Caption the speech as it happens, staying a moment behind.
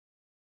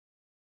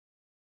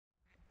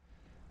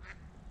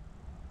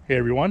Hey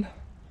everyone,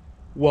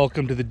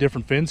 welcome to the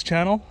Different Fins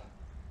channel.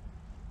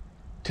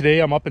 Today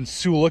I'm up in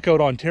Sioux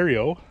Lookout,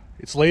 Ontario.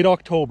 It's late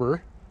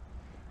October,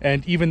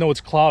 and even though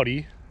it's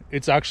cloudy,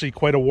 it's actually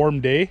quite a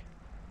warm day.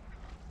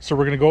 So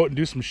we're gonna go out and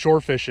do some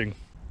shore fishing.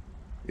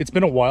 It's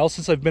been a while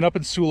since I've been up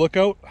in Sioux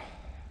Lookout.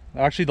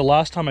 Actually, the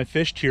last time I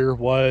fished here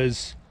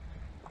was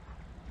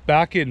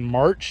back in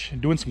March,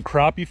 doing some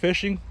crappie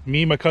fishing.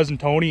 Me, my cousin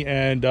Tony,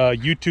 and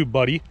YouTube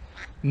buddy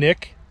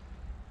Nick,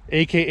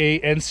 aka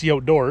NC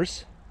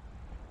Outdoors,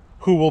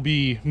 who we'll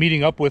be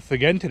meeting up with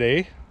again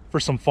today for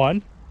some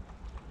fun.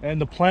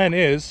 And the plan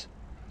is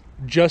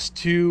just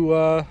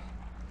to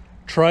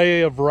try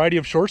a variety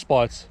of shore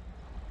spots,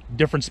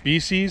 different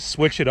species,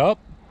 switch it up,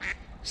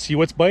 see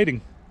what's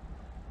biting.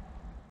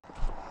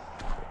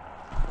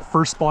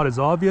 First spot is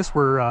obvious.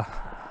 We're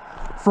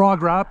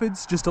Frog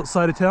Rapids, just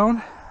outside of town.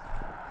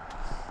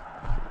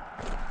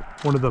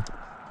 One of the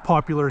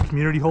popular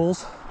community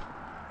holes.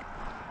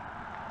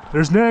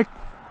 There's Nick. Hey,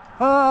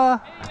 how's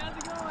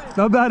it going?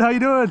 Not bad, how you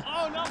doing?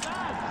 Oh, not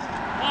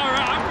bad. All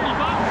right, I'm pretty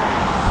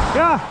pumped.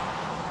 Yeah.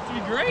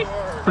 Doing great.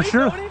 For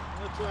sure. Tony?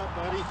 What's up,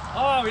 buddy?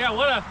 Oh,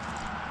 yeah,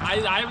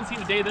 I haven't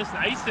seen a day this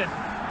nice in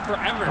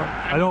forever.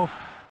 I know.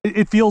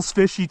 It feels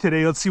fishy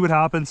today. Let's see what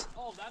happens.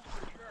 Oh, that's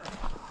for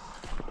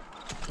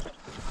sure.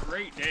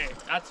 Great day.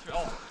 That's,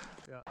 oh.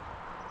 Yeah.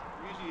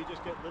 Usually you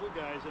just get little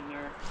guys in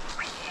there.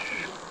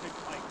 Big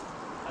pike.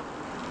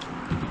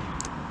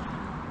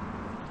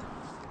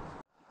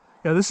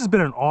 Yeah, this has been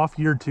an off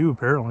year too,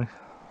 apparently.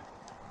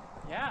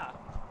 Yeah.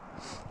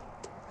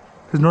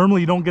 Because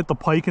normally you don't get the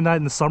pike and that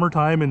in the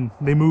summertime, and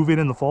they move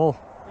in the fall.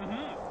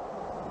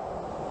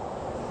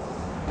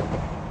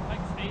 Like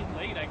stayed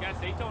late, I guess,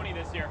 Tony,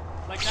 this year.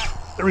 Like that.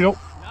 There we go.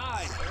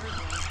 Nice. There's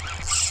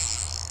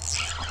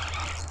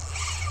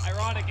one.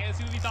 Ironic, as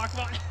soon as we talk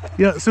about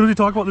Yeah, as soon as we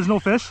talk about there's no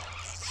fish,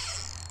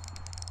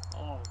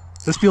 oh,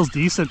 this feels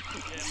decent. yeah,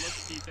 it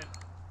looks decent.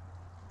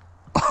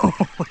 I'm gonna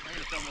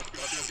film this,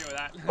 if you're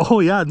okay with that. Oh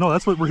yeah, no,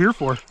 that's what we're here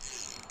for.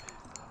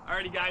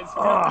 Alrighty guys,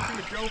 we're gonna listen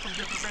to Joe from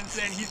Different Fins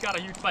in. He's got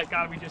a huge pike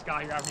on him. We just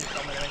got here after he's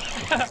filming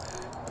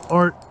everything.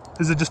 Or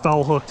is it just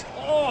foul hooked?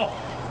 Oh!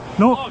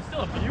 No, Oh, it's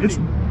still a beauty. it's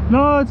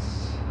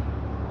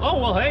Oh,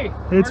 well, hey.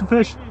 It's a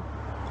fish.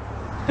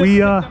 We, We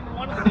number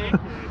one of the day.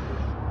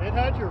 It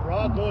had your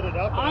rod loaded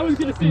up. I was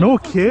gonna say, No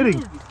it's so kidding.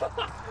 huge.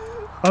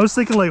 I was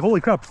thinking like, holy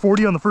crap,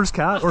 40 on the first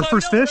cat or I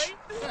first know, fish.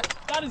 right?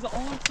 That is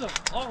awesome.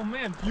 Oh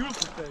man,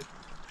 beautiful fish.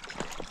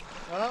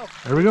 Well,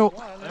 There we go.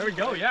 There we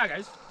go, yeah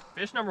guys.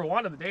 Fish number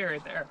one of the day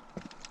right there.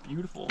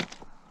 Beautiful.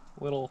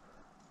 Little,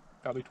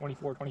 probably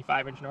 24,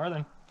 25 inch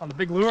northern on the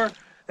big lure.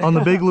 On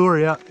the big lure,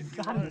 yeah.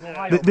 God, it's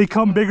wild. They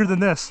come bigger than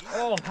this.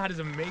 Oh, that is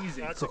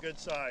amazing. that's a good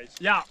size.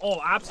 Yeah, oh,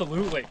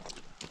 absolutely.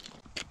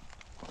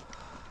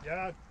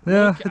 Yeah.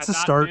 Yeah, Look it's at a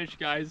that start. Fish,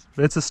 guys.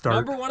 It's a start.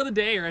 Number one of the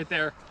day right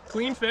there.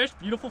 Clean fish,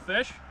 beautiful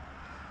fish.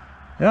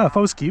 Yeah, if I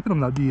was keeping them,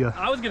 that'd be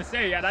I was gonna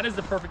say, yeah, that is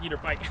the perfect eater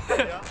pike.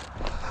 Yeah.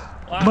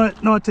 Wow.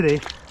 but not today.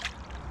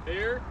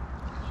 There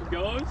she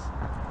goes.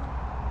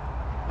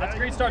 That's a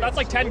great start. That's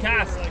like 10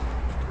 casts.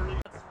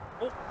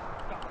 Oh,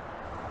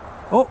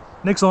 Oh,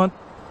 Nick's on.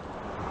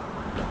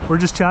 We're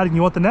just chatting.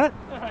 You want the net?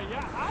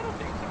 yeah, I don't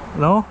think so.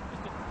 No?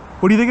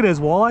 What do you think it is?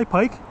 Walleye?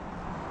 Pike?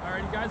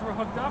 Alrighty guys, we're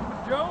hooked up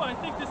with Joe. I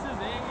think this is a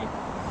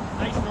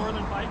nice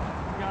northern pike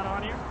we got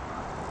on here.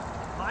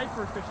 My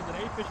first fish of the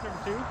day, fish number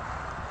two.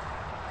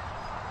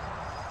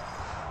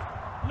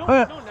 No, Oh,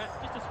 yeah. no net,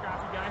 just a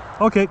scrappy guy.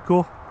 Okay,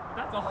 cool.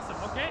 That's awesome.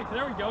 Okay,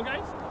 there we go,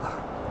 guys.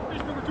 Fish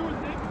number two of the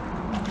day.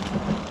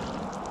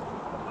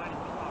 Mighty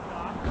popped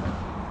off.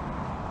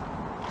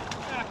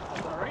 Yeah,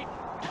 that's alright.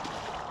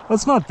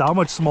 That's not that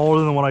much smaller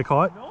than the one I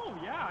caught. No,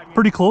 yeah, I mean,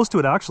 Pretty close to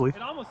it, actually.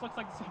 it almost looks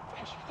like the same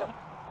fish.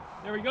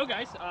 There we go,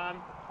 guys.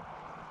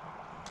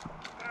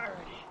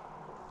 Alrighty.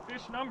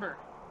 Fish number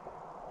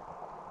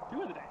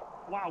two of the day.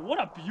 Wow, what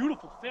a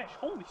beautiful fish.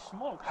 Holy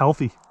smokes.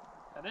 Healthy.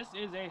 Now, this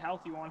is a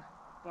healthy one.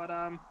 But,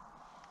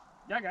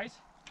 yeah, guys.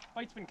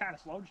 Fight's been kind of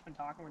slow. Just been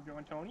talking with Joe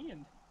and Tony,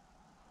 and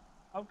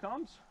out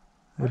comes.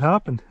 It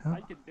happened. Yeah.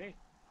 Pike of the day.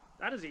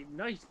 That is a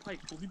nice pike.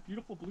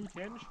 Beautiful blue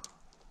tinge.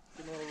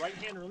 Give a little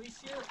right-hand release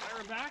here.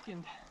 Fire it back,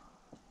 and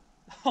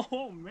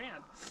oh man.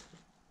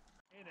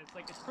 And it's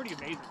like, it's pretty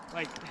amazing.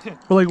 Like,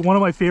 But like one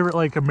of my favorite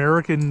like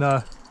American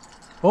oh,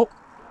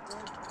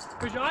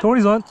 fish on?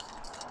 Tony's on.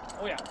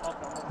 Oh yeah.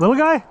 Little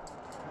guy?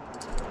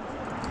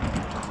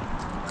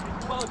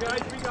 Well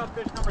guys, we got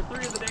fish number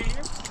three of the day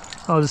here.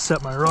 I'll just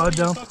set my rod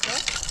down.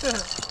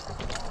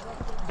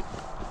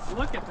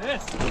 Look at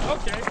this.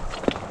 Okay.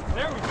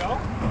 There we go.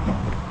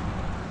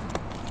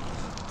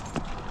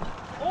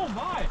 Oh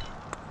my.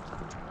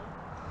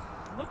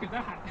 Look at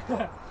that.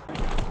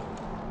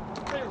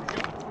 There we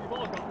go. We've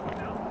all got one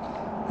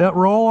now. Yeah,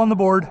 we're all on the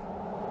board.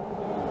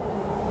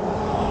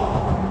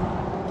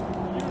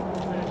 Beautiful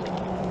fish.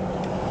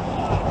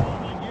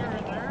 Like here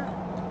and there.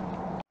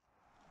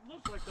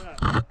 Looks like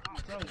that.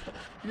 Awesome.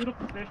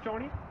 Beautiful fish,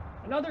 Tony.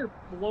 Another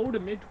low to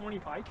mid 20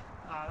 pike.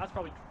 That's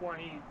probably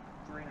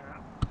 23 and a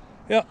half.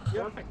 Yeah.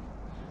 Perfect.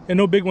 And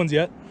no big ones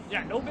yet.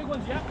 Yeah, no big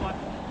ones yet, but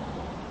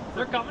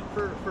They're coming.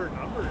 For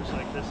numbers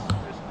like this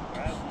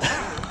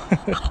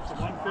it's a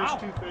one fish,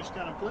 two fish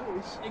kind of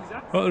place.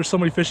 Exactly. Oh, there's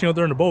somebody fishing out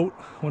there in a boat.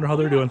 Wonder how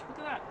they're doing. Look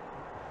at that.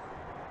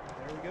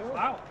 There we go.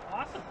 Wow,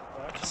 awesome.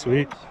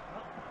 Sweet.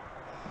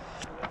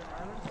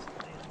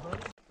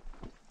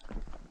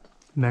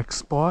 Next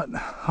spot,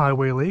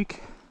 Highway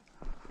Lake,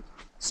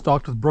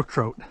 stocked with brook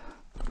trout.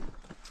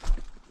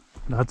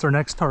 That's our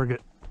next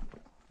target.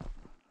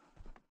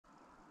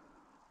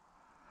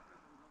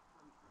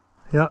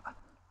 Yeah,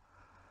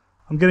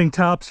 I'm getting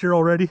taps here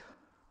already.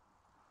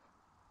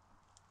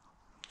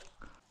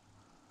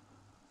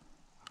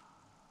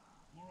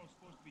 Tomorrow's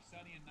supposed to be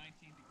sunny and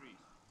 19 degrees.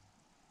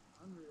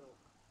 Unreal.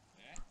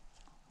 Yeah?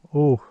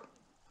 Oh.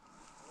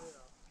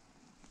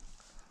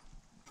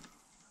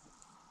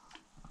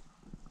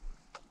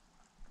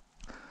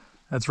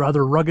 That's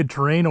rather rugged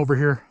terrain over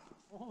here.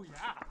 Oh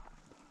yeah.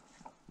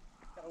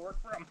 Gotta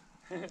work for them.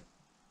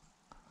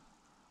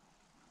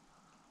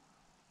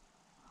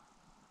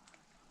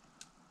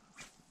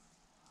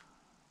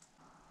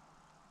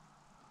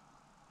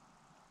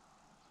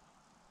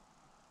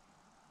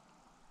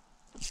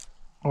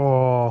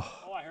 Oh,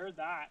 Oh, I heard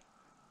that.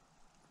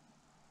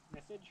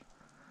 Message?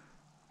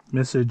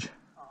 message.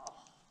 Oh.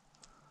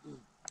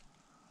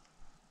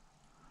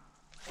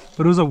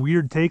 But it was a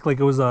weird take, like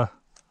it was a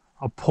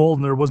pull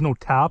and there was no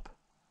tap.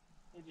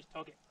 They just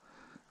took it.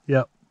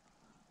 Yep.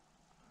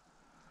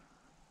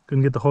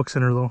 Couldn't get the hooks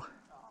in her though.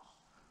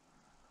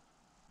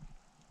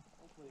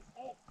 Hopefully.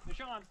 Oh,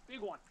 Deshaun,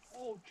 big one.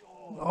 Oh,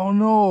 Joe. Oh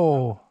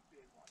no. Big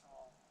one.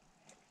 Oh.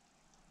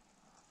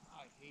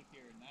 I hate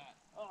hearing that.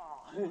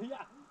 Oh,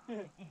 yeah.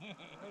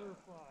 Never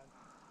fun.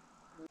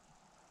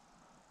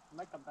 I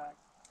might come back.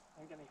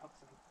 I ain't got any hooks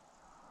in him.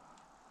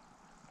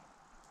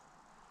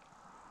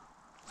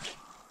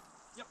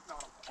 Yep,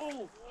 got him.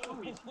 Oh,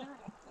 oh, you see that?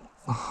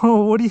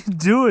 Oh, what are you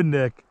doing,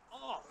 Nick?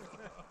 Oh.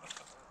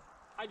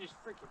 I just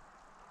freaking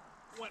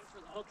went for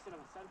the hooks in a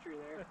century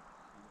there.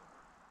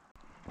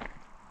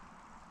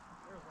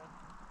 There's one.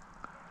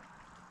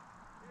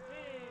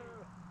 Hey.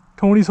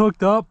 Tony's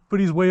hooked up, but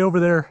he's way over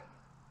there.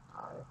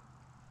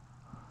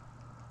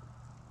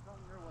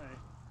 Coming your way.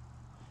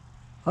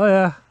 Oh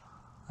yeah,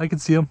 I can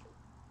see him.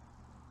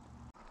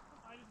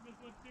 I just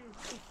missed one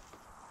too.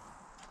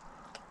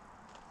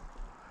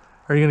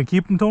 Are you gonna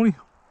keep him, Tony?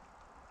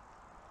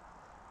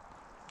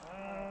 Oh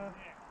my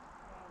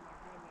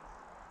goodness.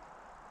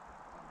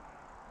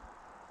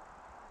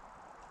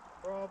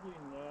 Probably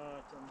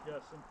not, I'm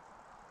guessing.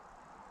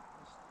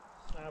 Just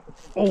snap it.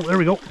 Oh, there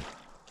we go.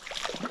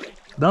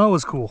 That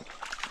was cool.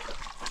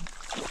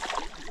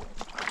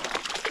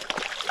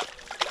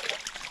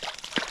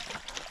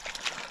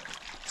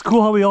 It's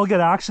cool how we all get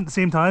action at the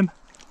same time.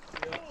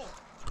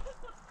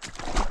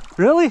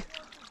 Really?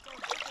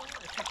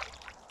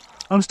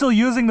 I'm still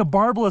using the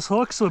barbless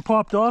hook, so it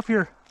popped off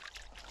here.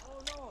 Oh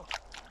no.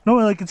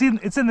 No, like it's in the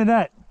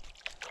net.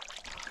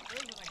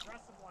 There's an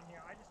aggressive one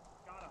here. I just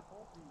got a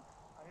whole piece.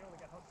 I only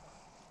got hooked on.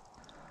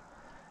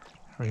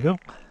 There you go.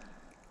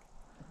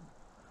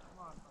 Come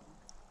on,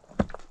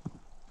 buddy.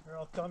 Here,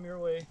 I'll come your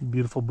way.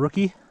 Beautiful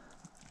brookie.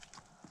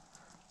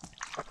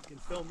 You can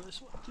film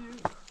this one too.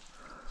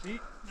 See,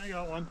 I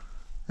got one.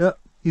 Yep,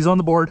 he's on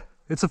the board.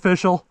 It's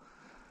official.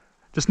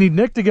 Just need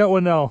Nick to get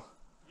one now.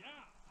 Yeah,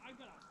 I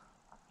gotta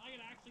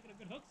actually get a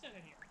good hook set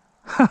in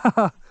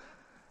here.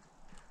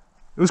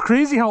 It was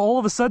crazy how all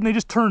of a sudden they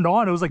just turned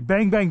on. It was like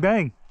bang, bang,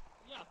 bang.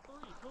 Yeah, 3,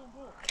 boom,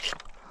 boom.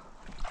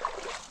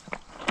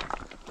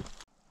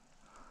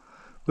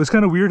 It was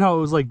kind of weird how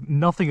it was like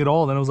nothing at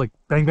all. Then it was like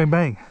bang, bang,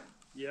 bang.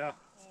 Yeah.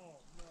 Oh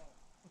no.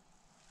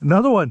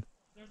 Another one.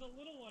 There's a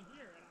little one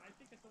here, and I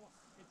think it's the one.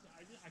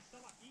 I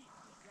still not eat.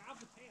 Just grab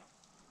the tail.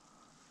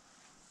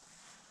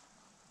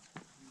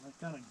 I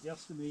kind of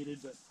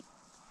guesstimated, but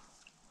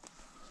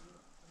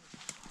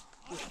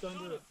just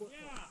under a foot.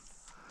 Yeah.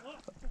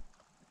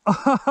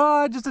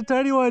 Oh, Just a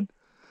tiny one.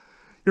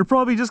 You're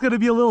probably just going to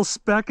be a little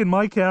speck in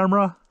my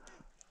camera.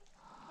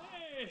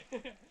 hey.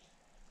 Okay.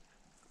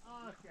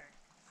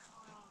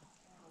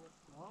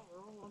 Well,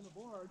 we're all on the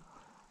board.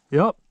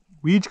 Yep.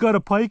 We each got a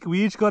pike.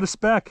 We each got a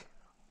speck.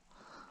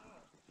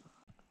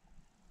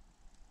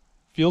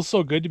 Feels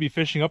so good to be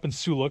fishing up in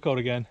Sioux Lookout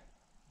again.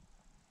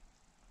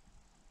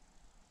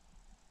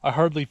 I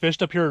hardly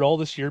fished up here at all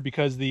this year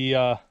because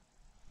the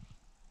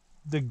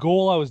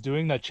goal I was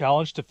doing, that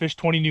challenge to fish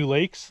 20 new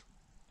lakes,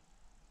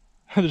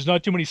 there's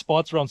not too many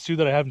spots around Sioux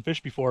that I haven't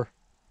fished before.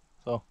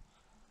 So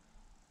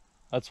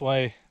that's why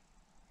I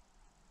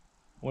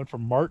went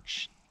from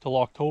March till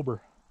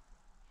October.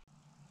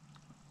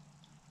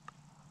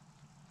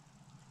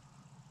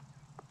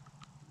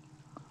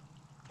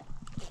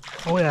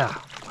 Oh yeah.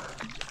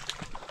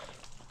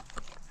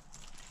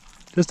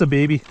 Just a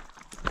baby.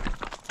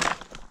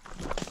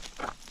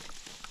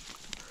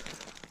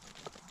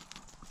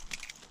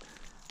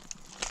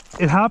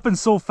 It happens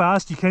so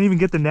fast you can't even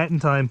get the net in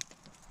time.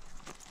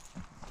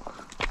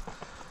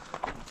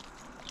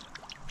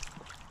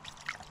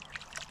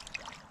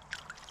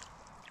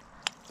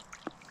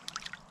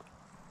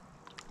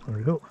 There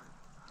we go.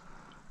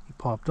 He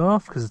popped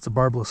off because it's a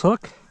barbless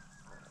hook.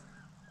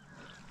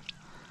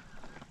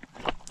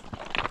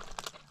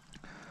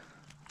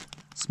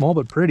 Small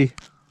but pretty.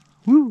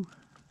 Woo!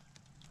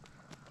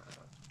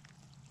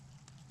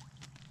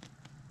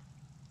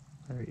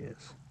 There he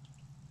is.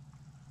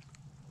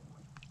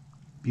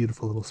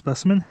 Beautiful little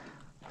specimen.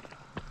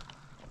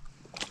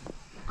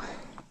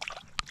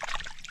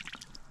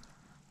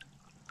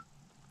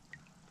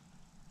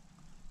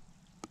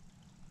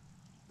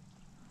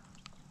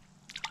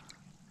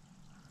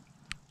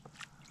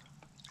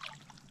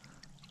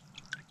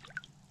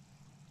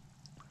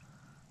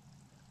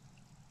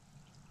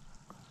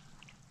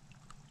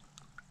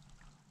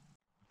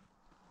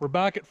 We're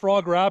back at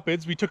Frog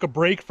Rapids. We took a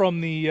break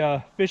from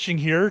the fishing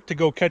here to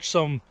go catch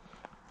some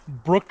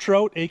brook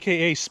trout,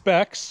 aka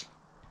specks.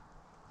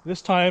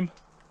 This time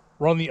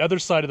we're on the other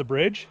side of the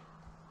bridge.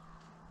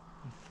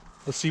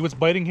 Let's see what's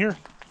biting here.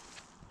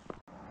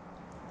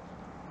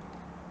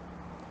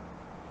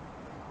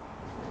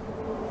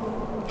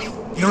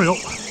 Here we go.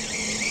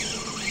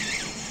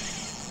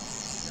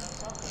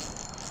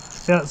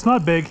 Yeah, it's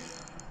not big.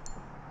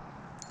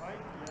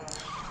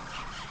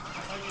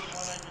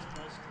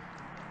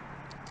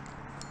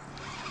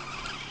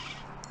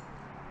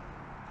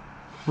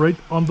 Right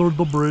under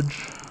the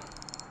bridge.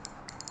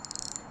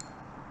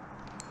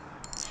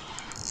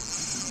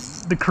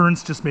 The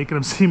current's just making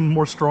him seem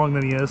more strong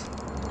than he is.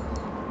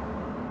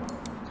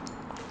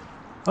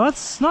 Oh,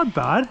 that's not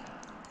bad.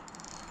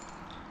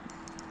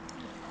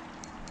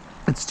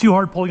 It's too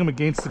hard pulling him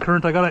against the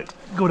current. I gotta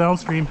go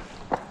downstream.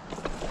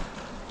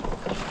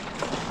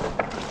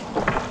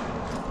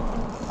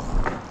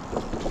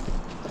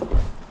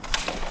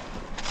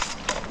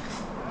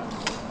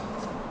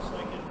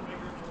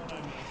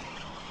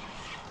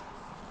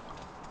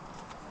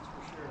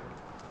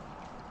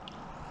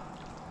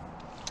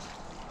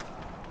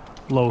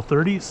 Low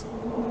 30s.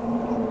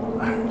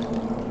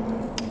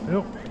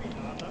 Yep.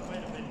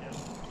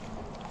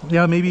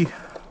 Yeah, maybe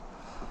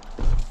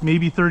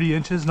 30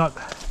 inches, not.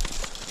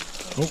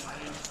 Oh.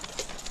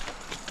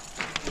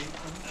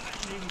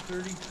 Maybe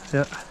 30.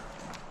 Yeah.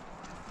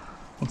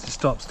 Once he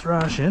stops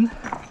thrashing.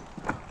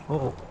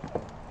 Oh.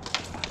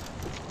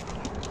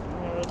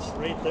 Yeah, that's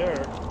right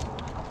there.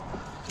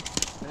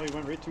 Oh, he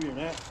went right through your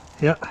net.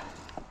 Yeah.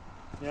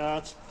 Yeah,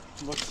 that's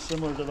looks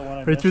similar to the one I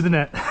Right missed. through the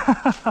net.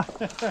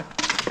 That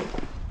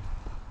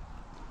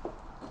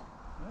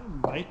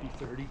might be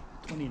 30,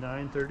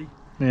 29, 30.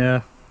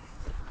 Yeah.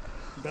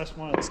 Best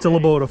one. Of the Still day.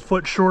 about a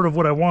foot short of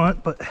what I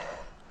want, but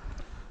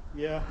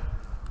Yeah.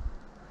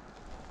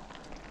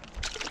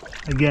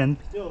 again,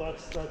 Still,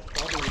 that's probably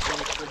the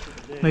biggest fish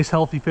of the day. nice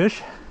healthy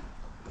fish.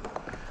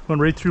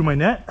 Went right through my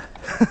net.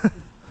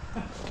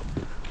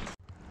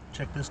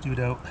 Check this dude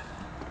out.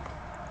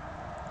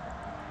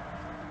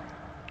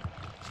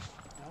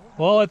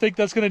 Well, I think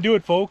that's gonna do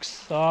it,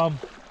 folks.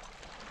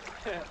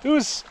 It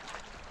was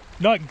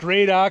not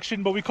great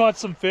action, but we caught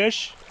some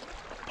fish,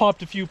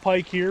 popped a few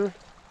pike here,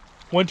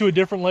 went to a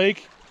different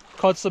lake,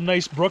 caught some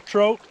nice brook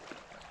trout,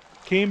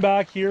 came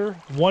back here,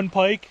 one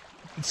pike.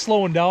 It's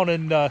slowing down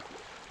and the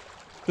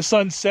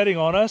sun's setting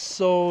on us,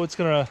 so it's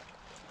gonna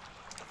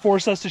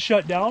force us to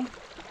shut down.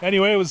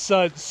 Anyway, it was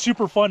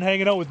super fun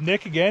hanging out with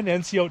Nick again,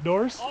 NC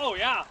Outdoors. Oh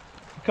yeah.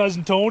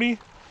 Cousin Tony.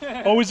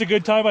 Always a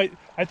good time.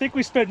 I think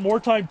we spent more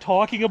time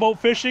talking about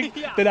fishing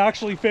Yeah. than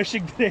actually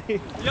fishing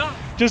today. Yeah.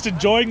 Just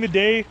enjoying the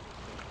day.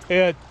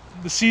 The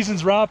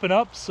season's wrapping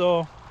up,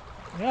 so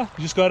yeah,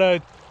 you just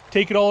gotta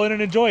take it all in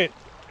and enjoy it.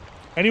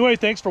 Anyway,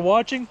 thanks for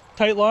watching.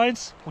 Tight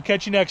lines. We'll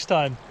catch you next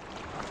time.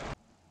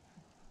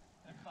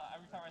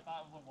 Every time I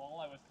thought it was a wall,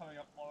 I was coming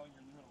up following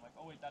your lure. I'm like,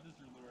 oh wait, that is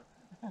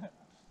your lure.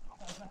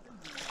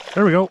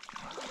 There we go.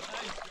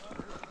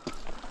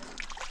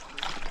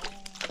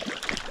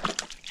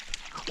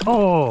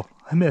 Oh,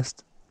 I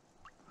missed.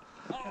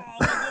 Oh,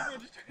 my GoPro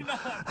just turned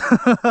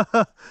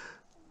on.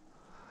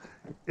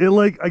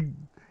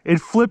 It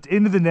flipped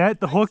into the net.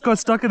 The hook got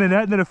stuck in the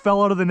net and then it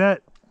fell out of the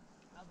net.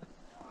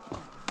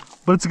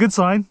 But it's a good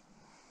sign.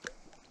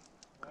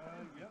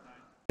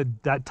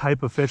 That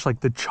type of fish, like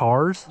the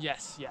chars,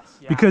 Yes, yes,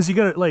 yeah. because you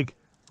got like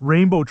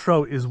rainbow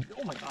trout is.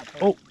 Oh my god.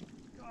 Oh,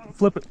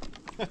 flip it.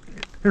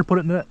 Here, put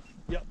it in the net.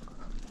 Yep.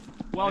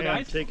 Well, Yeah, I'm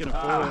guys, taking a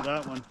photo of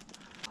that one.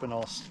 Been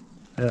all.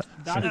 Yeah,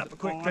 that is a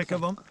quick pic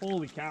of awesome. them.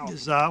 Holy cow.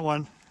 Is that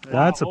one?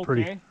 that's a Wow,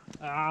 pretty. okay.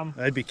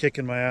 I'd be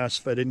kicking my ass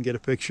if I didn't get a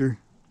picture.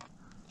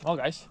 Well,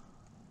 guys.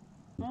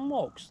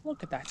 Smokes,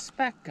 look at that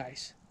speck,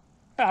 guys.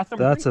 Yeah,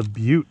 That's a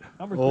beaut.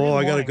 number 3 Oh, in the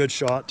I got a morning. good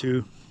shot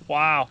too.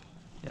 Wow.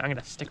 Yeah, I'm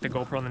gonna stick the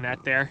GoPro in the net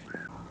there.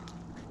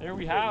 There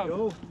we have.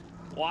 Go.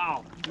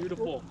 Wow,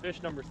 beautiful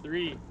fish number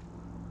 3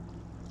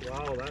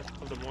 Wow, that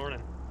of the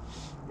morning.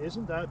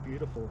 isn't that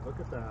beautiful? Look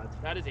at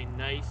that. That is a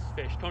nice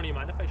fish. Tony, you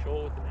mind if I show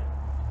it with the net?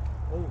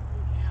 Oh,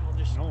 Yeah, I'll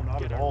just No, not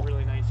get at a all.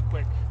 really nice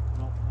quick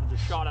no, I'll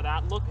just shot of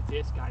that. Look at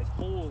this, guys.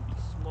 Holy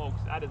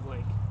smokes, that is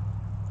like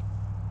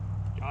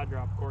jaw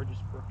drop, gorgeous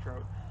brook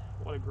trout.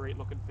 What a great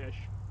looking fish.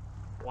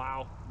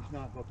 Wow. He's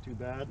not hooked too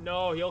bad.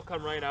 No, he'll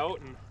come right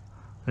out and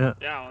Yeah.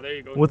 yeah, well, there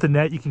you go. With the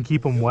net, you can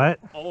keep them wet.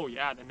 Oh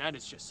yeah, the net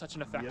is just such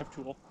an effective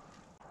tool.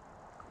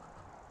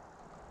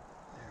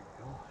 There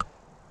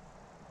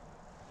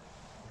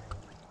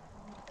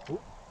we go.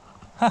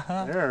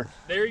 There.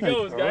 There he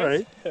goes, All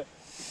guys. right.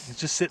 He's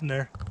just sitting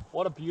there.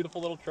 What a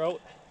beautiful little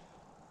trout.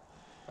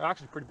 They're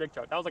actually pretty big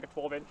trout. That was like a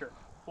 12-incher.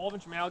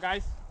 12-inch male,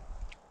 guys.